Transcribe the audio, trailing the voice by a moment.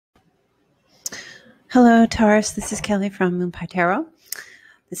Hello, Taurus. This is Kelly from Moonpie Tarot.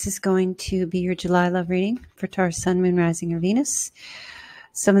 This is going to be your July love reading for Taurus, Sun, Moon, Rising, or Venus.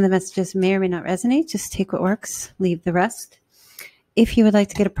 Some of the messages may or may not resonate. Just take what works, leave the rest. If you would like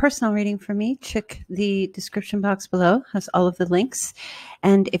to get a personal reading from me, check the description box below. It has all of the links.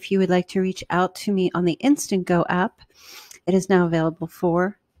 And if you would like to reach out to me on the Instant Go app, it is now available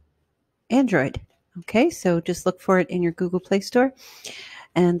for Android. Okay, so just look for it in your Google Play Store.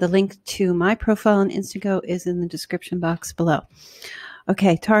 And the link to my profile on Instago is in the description box below.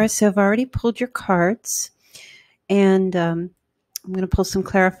 Okay, Taurus, so I've already pulled your cards. And I'm going to pull some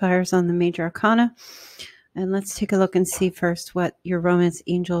clarifiers on the major arcana. And let's take a look and see first what your romance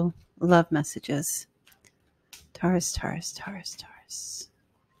angel love message is. Taurus, Taurus, Taurus, Taurus.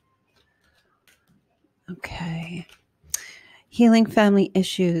 Okay. Healing family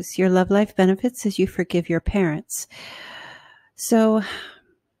issues. Your love life benefits as you forgive your parents. So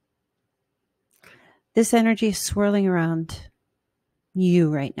this energy is swirling around you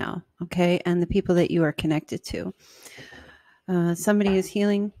right now, okay? And the people that you are connected to. Somebody is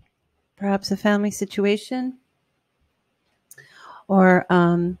healing perhaps a family situation, or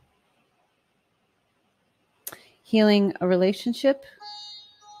healing a relationship,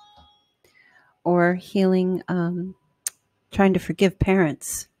 or healing, trying to forgive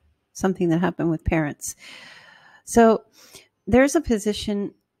parents, something that happened with parents. So there's a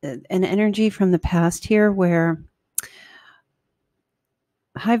position, an energy from the past here where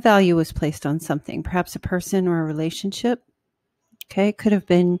high value was placed on something, perhaps a person or a relationship. Okay, could have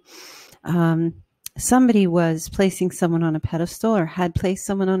been somebody was placing someone on a pedestal or had placed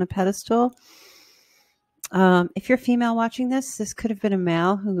someone on a pedestal. If you're female watching this could have been a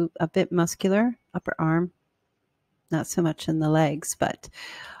male who a bit muscular, upper arm, not so much in the legs, but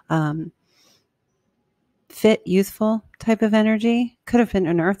fit, youthful type of energy. Could have been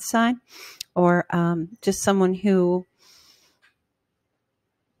an earth sign, or just someone who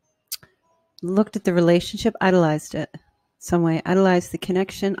looked at the relationship, idolized it some way, idolized the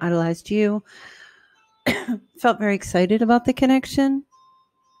connection, idolized you, felt very excited about the connection.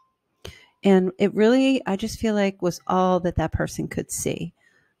 And it really, I just feel like, was all that that person could see.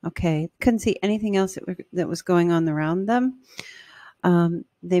 Okay. Couldn't see anything else that was going on around them.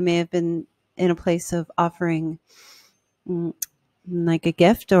 They may have been in a place of offering like a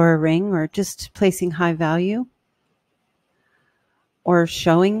gift or a ring, or just placing high value or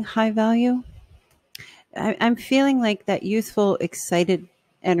showing high value. I'm feeling like that youthful, excited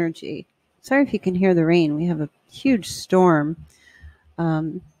energy. Sorry if you can hear the rain. We have a huge storm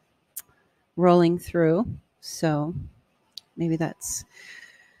rolling through. So maybe that's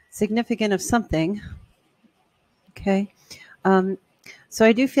significant of something. Okay. So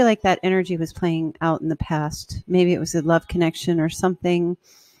I do feel like that energy was playing out in the past. Maybe it was a love connection or something,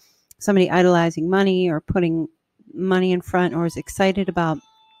 somebody idolizing money or putting money in front, or was excited about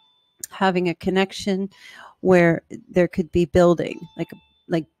having a connection where there could be building,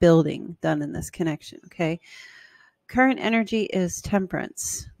 like building done in this connection. Okay. Current energy is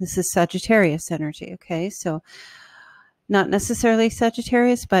Temperance. This is Sagittarius energy. Okay. So not necessarily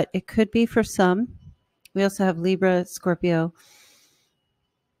Sagittarius, but it could be for some. We also have Libra, Scorpio,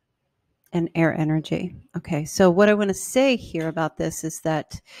 and air energy. Okay. So what I want to say here about this is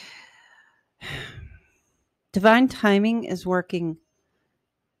that divine timing is working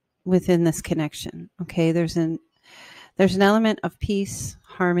within this connection. Okay. There's an element of peace,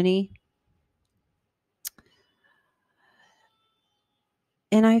 harmony.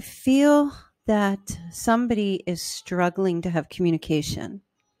 And I feel that somebody is struggling to have communication.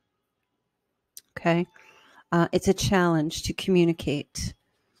 Okay. It's a challenge to communicate.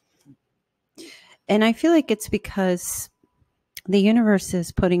 And I feel like it's because the universe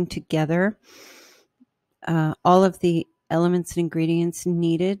is putting together all of the elements and ingredients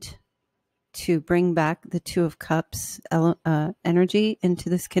needed to bring back the Two of Cups energy into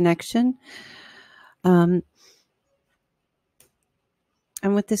this connection. And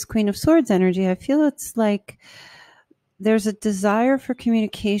with this Queen of Swords energy, I feel it's like there's a desire for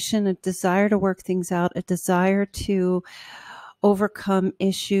communication, a desire to work things out, a desire to overcome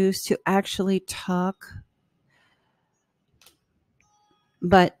issues, to actually talk.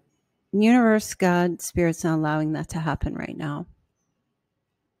 But universe, God, Spirit's not allowing that to happen right now.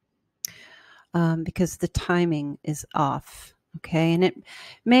 Because the timing is off. Okay. And it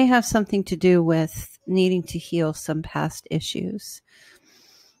may have something to do with needing to heal some past issues.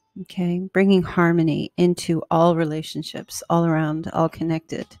 Okay. Bringing harmony into all relationships, all around, all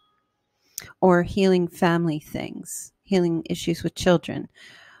connected. Or healing family things, healing issues with children.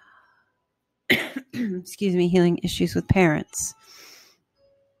 Excuse me, healing issues with parents.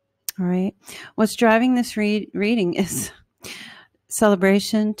 All right. What's driving this reading is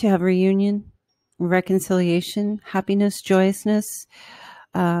celebration, to have a reunion, reconciliation, happiness, joyousness,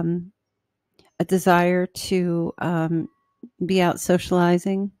 a desire to be out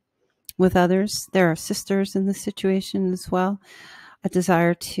socializing with others. There are sisters in this situation as well. A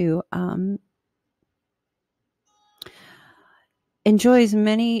desire to enjoy as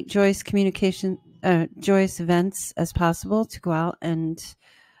many joyous joyous events as possible, to go out and,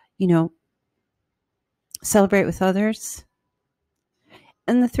 celebrate with others.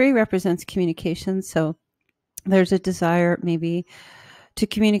 And the 3 represents communication. So there's a desire maybe to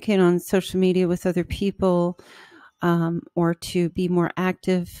communicate on social media with other people, or to be more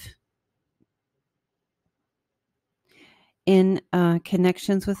active in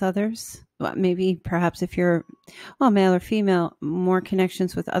connections with others. Well, maybe perhaps if you're male or female, more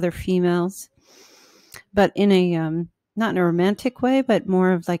connections with other females, but in a not in a romantic way, but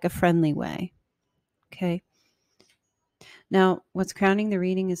more of like a friendly way. Okay. Now, what's crowning the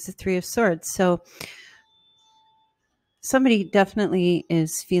reading is the 3 of Swords. So somebody definitely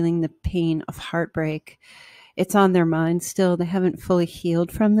is feeling the pain of heartbreak. It's on their mind still. They haven't fully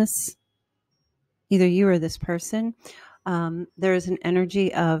healed from this, either you or this person. There is an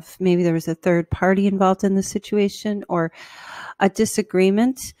energy of maybe there was a third party involved in the situation, or a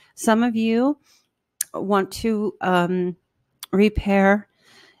disagreement. Some of you want to repair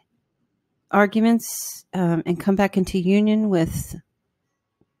arguments and come back into union with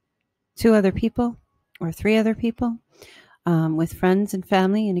 2 other people or 3 other people, with friends and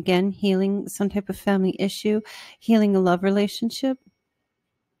family. And again, healing some type of family issue, healing a love relationship.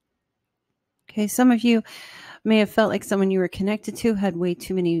 Okay, some of you may have felt like someone you were connected to had way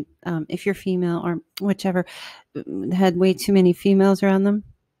too many, if you're female or whichever, had way too many females around them.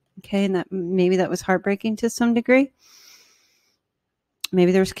 Okay, and that was heartbreaking to some degree.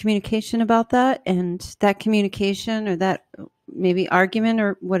 Maybe there was communication about that, and that communication, or that maybe argument,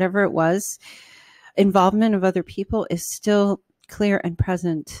 or whatever it was, involvement of other people, is still clear and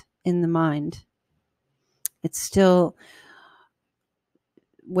present in the mind. It's still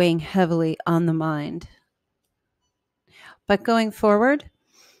weighing heavily on the mind. But going forward,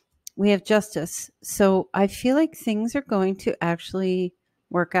 we have justice. So I feel like things are going to actually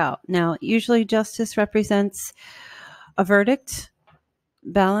work out. Now, usually justice represents a verdict,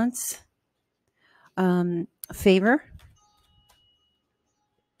 balance, favor.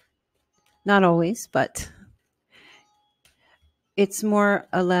 Not always, but it's more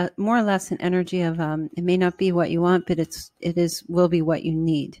or less an energy of it may not be what you want, but it will be what you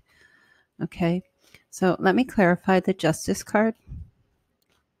need. Okay, so let me clarify the Justice card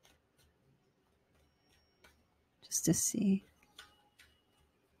just to see.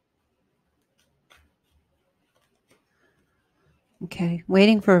 Okay,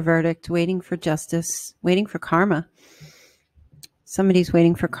 waiting for a verdict, waiting for justice, waiting for karma. Somebody's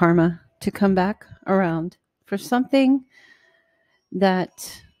waiting for karma to come back around for something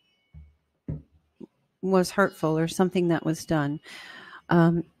that was hurtful, or something that was done.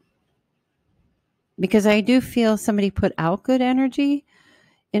 Because I do feel somebody put out good energy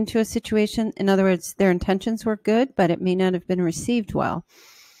into a situation. In other words, their intentions were good, but it may not have been received well.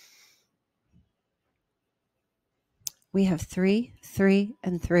 We have 3, 3,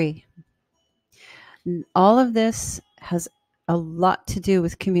 and 3. All of this has a lot to do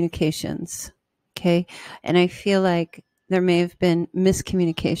with communications. Okay. And I feel like there may have been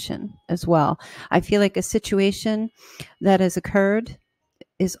miscommunication as well. I feel like a situation that has occurred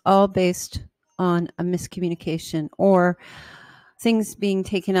is all based on a miscommunication, or things being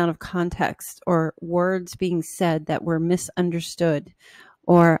taken out of context, or words being said that were misunderstood,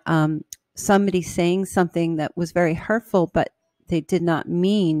 or somebody saying something that was very hurtful, but they did not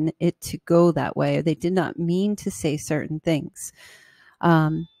mean it to go that way, or they did not mean to say certain things.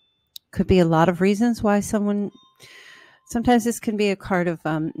 Could be a lot of reasons why sometimes this can be a card of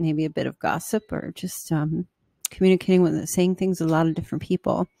maybe a bit of gossip, or just communicating saying things to a lot of different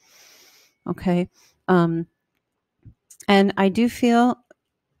people. Okay. And I do feel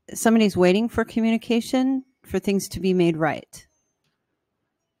somebody's waiting for communication, for things to be made right,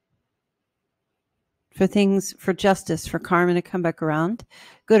 for justice, for karma to come back around,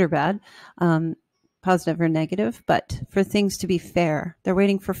 good or bad, positive or negative, but for things to be fair. They're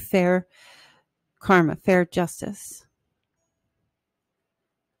waiting for fair karma, fair justice.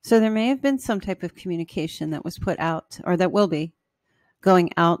 So there may have been some type of communication that was put out, or that will be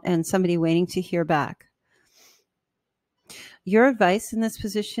going out, and somebody waiting to hear back. Your advice in this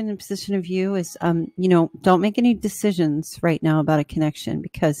position of you is, don't make any decisions right now about a connection,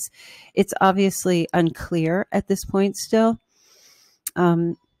 because it's obviously unclear at this point still.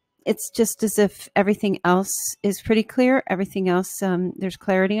 it's just as if everything else is pretty clear. Everything else, there's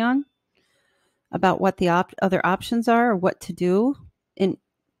clarity on about what the other options are or what to do in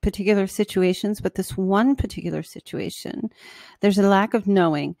particular situations. But this one particular situation, there's a lack of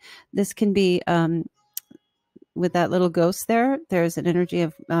knowing. This can be with that little ghost there. There's an energy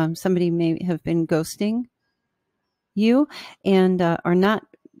of somebody may have been ghosting you and are not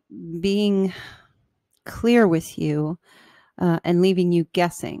being clear with you and leaving you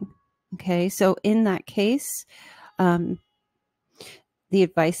guessing. Okay, so in that case, the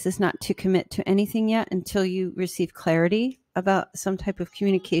advice is not to commit to anything yet until you receive clarity about some type of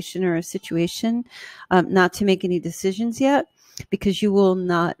communication or a situation, not to make any decisions yet, because you will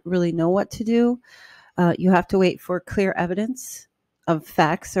not really know what to do. You have to wait for clear evidence of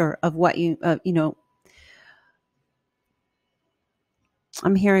facts or of what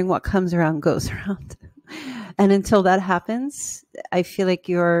I'm hearing what comes around goes around. And until that happens, I feel like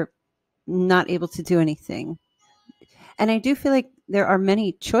you're not able to do anything. And I do feel like there are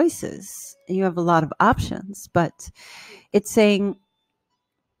many choices and you have a lot of options, but it's saying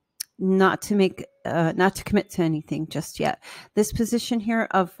not to commit to anything just yet. This position here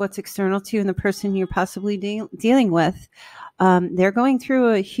of what's external to you and the person you're possibly dealing with, they're going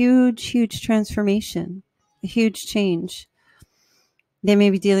through a huge transformation, a huge change. They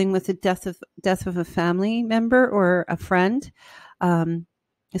may be dealing with the death of a family member or a friend.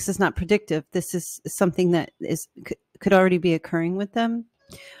 This is not predictive. This is something that could already be occurring with them,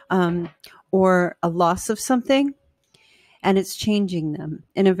 or a loss of something, and it's changing them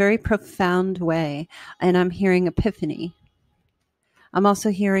in a very profound way. And I'm hearing epiphany. I'm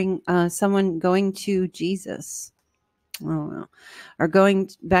also hearing someone going to Jesus, or going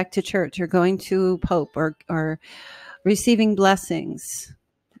back to church, or going to Pope, or receiving blessings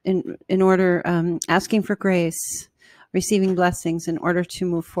in order, asking for grace, receiving blessings in order to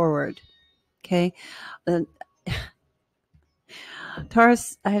move forward. Okay.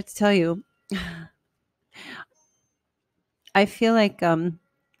 Taurus, I have to tell you, I feel like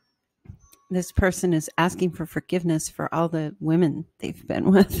this person is asking for forgiveness for all the women they've been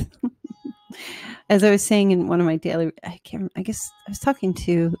with. As I was saying in one of my daily, I guess I was talking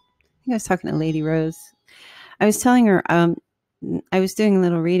to Lady Rose. I was telling her, I was doing a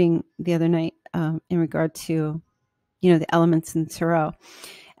little reading the other night in regard to, the elements in tarot.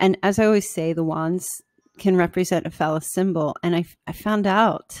 And as I always say, the wands can represent a phallus symbol. And I found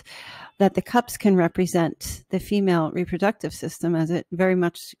out that the cups can represent the female reproductive system, as it very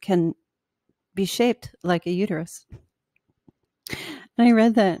much can be shaped like a uterus. And I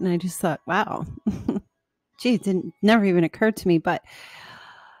read that and I just thought, wow, gee, it never even occurred to me. But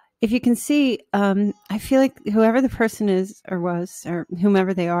if you can see, I feel like whoever the person is or was, or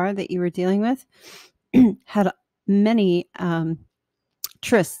whomever they are that you were dealing with, had many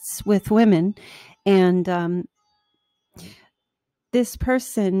trysts with women. And this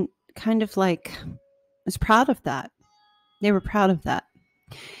person kind of like was proud of that. They were proud of that.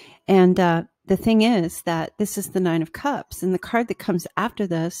 And the thing is that this is the 9 of Cups. And the card that comes after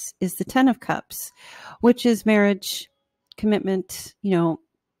this is the 10 of Cups, which is marriage, commitment,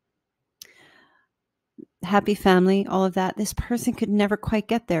 happy family, all of that. This person could never quite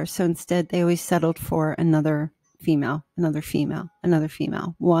get there. So instead, they always settled for another female, one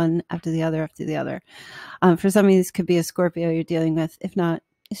after the other. For some of these could be a Scorpio you're dealing with. If not,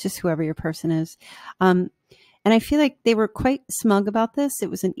 it's just whoever your person is. And I feel like they were quite smug about this. It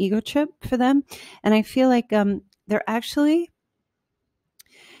was an ego trip for them. And I feel like they're actually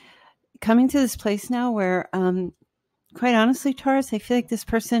coming to this place now where, quite honestly, Taurus, I feel like this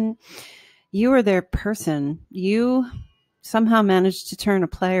person, you are their person. You somehow managed to turn a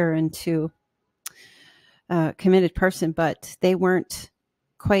player into a committed person, but they weren't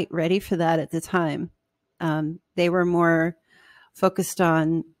quite ready for that at the time. They were more focused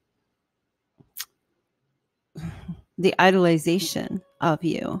on the idolization of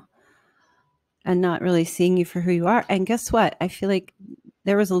you and not really seeing you for who you are. And guess what? I feel like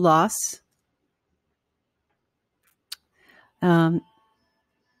there was a loss.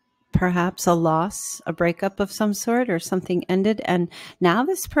 Perhaps a loss, a breakup of some sort, or something ended. And now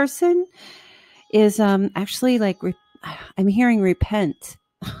this person is actually like, I'm hearing repent.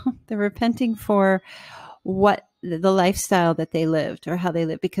 They're repenting for what the lifestyle that they lived or how they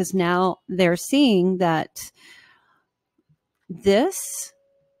lived, because now they're seeing that this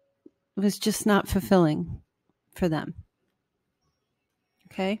was just not fulfilling for them.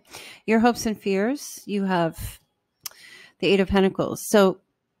 Okay. Your hopes and fears, you have the 8 of Pentacles. So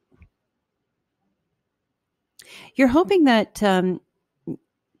you're hoping that,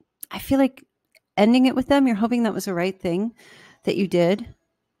 I feel like ending it with them, you're hoping that was the right thing that you did.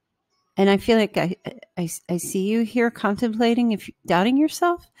 And I feel like I see you here contemplating if doubting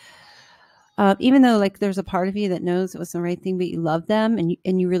yourself, even though like there's a part of you that knows it was the right thing, but you love them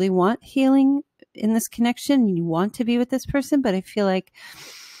and you really want healing in this connection. And you want to be with this person, but I feel like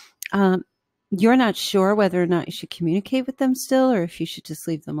you're not sure whether or not you should communicate with them still, or if you should just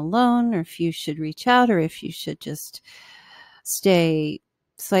leave them alone, or if you should reach out, or if you should just stay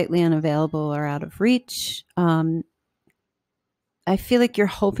slightly unavailable or out of reach. I feel like you're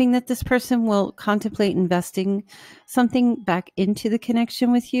hoping that this person will contemplate investing something back into the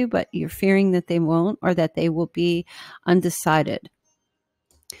connection with you, but you're fearing that they won't, or that they will be undecided.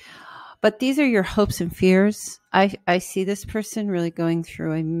 But these are your hopes and fears. I see this person really going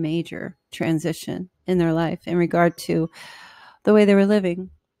through a major transition in their life in regard to the way they were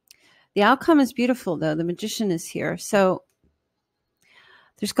living. The outcome is beautiful, though. The magician is here. So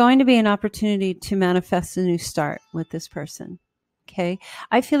there's going to be an opportunity to manifest a new start with this person. Okay.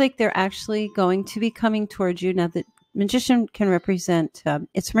 I feel like they're actually going to be coming towards you. Now, the magician can represent,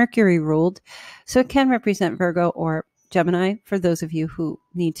 it's Mercury ruled, so it can represent Virgo or Gemini for those of you who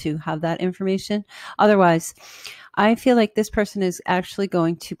need to have that information. Otherwise, I feel like this person is actually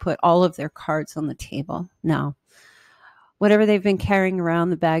going to put all of their cards on the table now. Whatever they've been carrying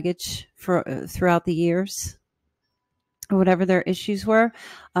around, the baggage for throughout the years, or whatever their issues were,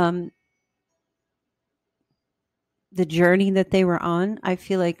 the journey that they were on, I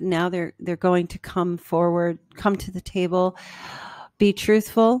feel like now they're going to come forward, come to the table, be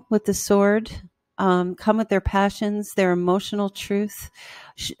truthful with the sword, come with their passions, their emotional truth,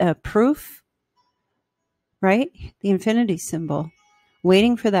 proof, right? The infinity symbol,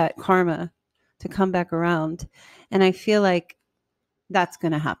 waiting for that karma to come back around. And I feel like that's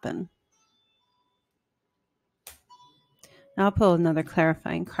going to happen. Now I'll pull another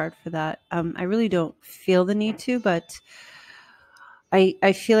clarifying card for that. I really don't feel the need to, but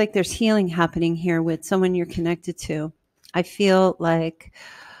I feel like there's healing happening here with someone you're connected to. I feel like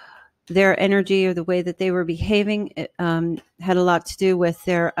their energy or the way that they were behaving had a lot to do with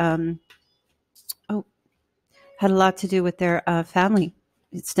their family.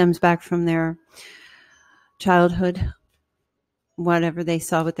 It stems back from their childhood, whatever they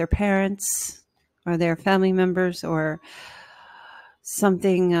saw with their parents or their family members, or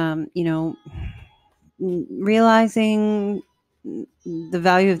something, realizing the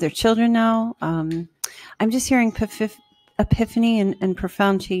value of their children now. I'm just hearing epiphany and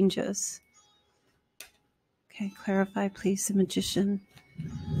profound changes. Okay, clarify, please, the magician.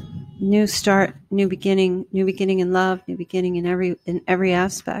 New start, new beginning in love, new beginning in every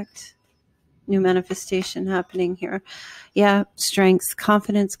aspect. New manifestation happening here. Yeah, strength,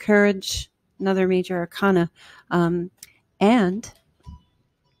 confidence, courage, another major arcana. And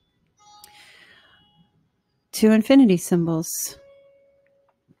two infinity symbols.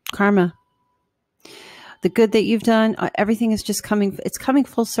 Karma. The good that you've done, everything is just it's coming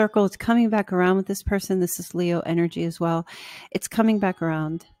full circle. It's coming back around with this person. This is Leo energy as well. It's coming back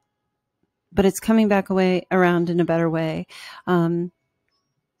around, but it's coming back around in a better way.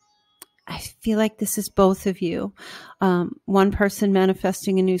 I feel like this is both of you. One person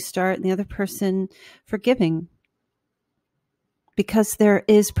manifesting a new start and the other person forgiving, because there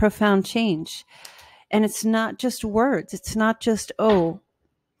is profound change. And it's not just words. It's not just, oh,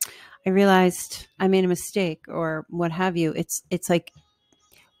 I realized I made a mistake or what have you. It's like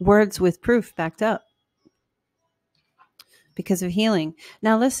words with proof backed up because of healing.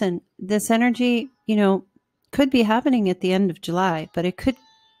 Now, listen, this energy, could be happening at the end of July, but it could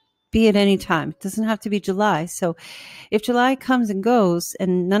be at any time. It doesn't have to be July. So if July comes and goes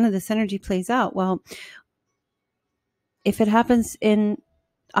and none of this energy plays out, well, if it happens in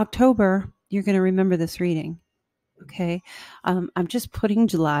October, you're going to remember this reading. Okay. I'm just putting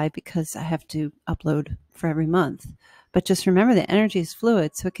July because I have to upload for every month, but just remember the energy is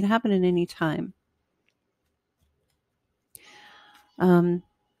fluid, so it can happen at any time. For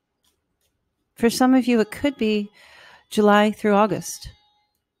some of you, it could be July through August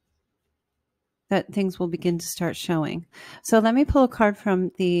that things will begin to start showing. So let me pull a card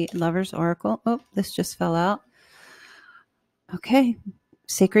from the Lover's Oracle. Oh, this just fell out. Okay.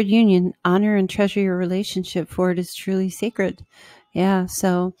 Sacred union, honor and treasure your relationship, for it is truly sacred. Yeah,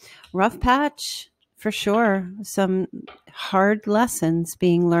 so rough patch for sure. Some hard lessons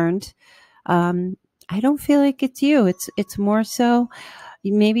being learned. I don't feel like it's you. It's more so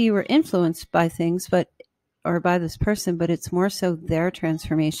maybe you were influenced by things, or by this person, but it's more so their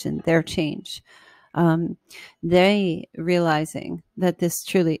transformation, their change. They realizing that this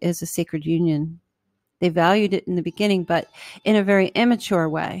truly is a sacred union. They valued it in the beginning, but in a very immature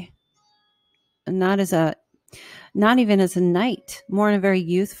way, not as a not even as a knight, more in a very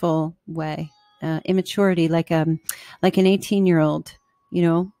youthful way, immaturity, like an 18-year-old,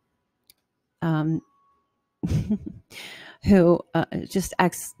 you know, who just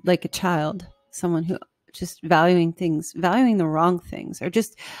acts like a child, someone who just valuing the wrong things, or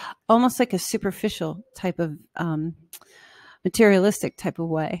just almost like a superficial type of materialistic type of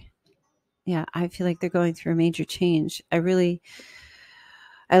way. Yeah, I feel like they're going through a major change. I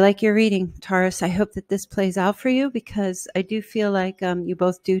like your reading, Taurus. I hope that this plays out for you, because I do feel like you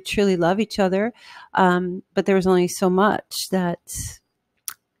both do truly love each other, but there was only so much that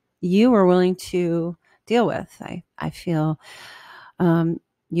you were willing to deal with. I feel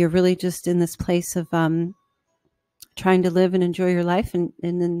you're really just in this place of trying to live and enjoy your life, and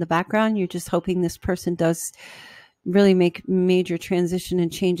in the background, you're just hoping this person does really make major transition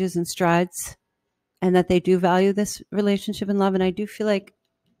and changes and strides, and that they do value this relationship and love. And I do feel like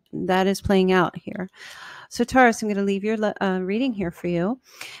that is playing out here. So Taurus, I'm going to leave your reading here for you.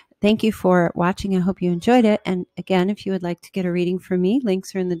 Thank you for watching. I hope you enjoyed it. And again, if you would like to get a reading from me,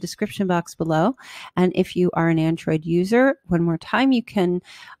 links are in the description box below. And if you are an Android user, one more time, you can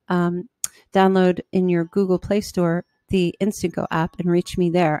download in your Google Play Store the Instant Go app and reach me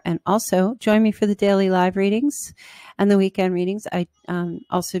there. And also join me for the daily live readings and the weekend readings. I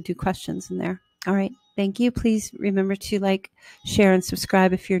also do questions in there. All right. Thank you. Please remember to like, share, and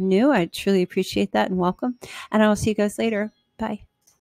subscribe if you're new. I truly appreciate that, and welcome. And I will see you guys later. Bye.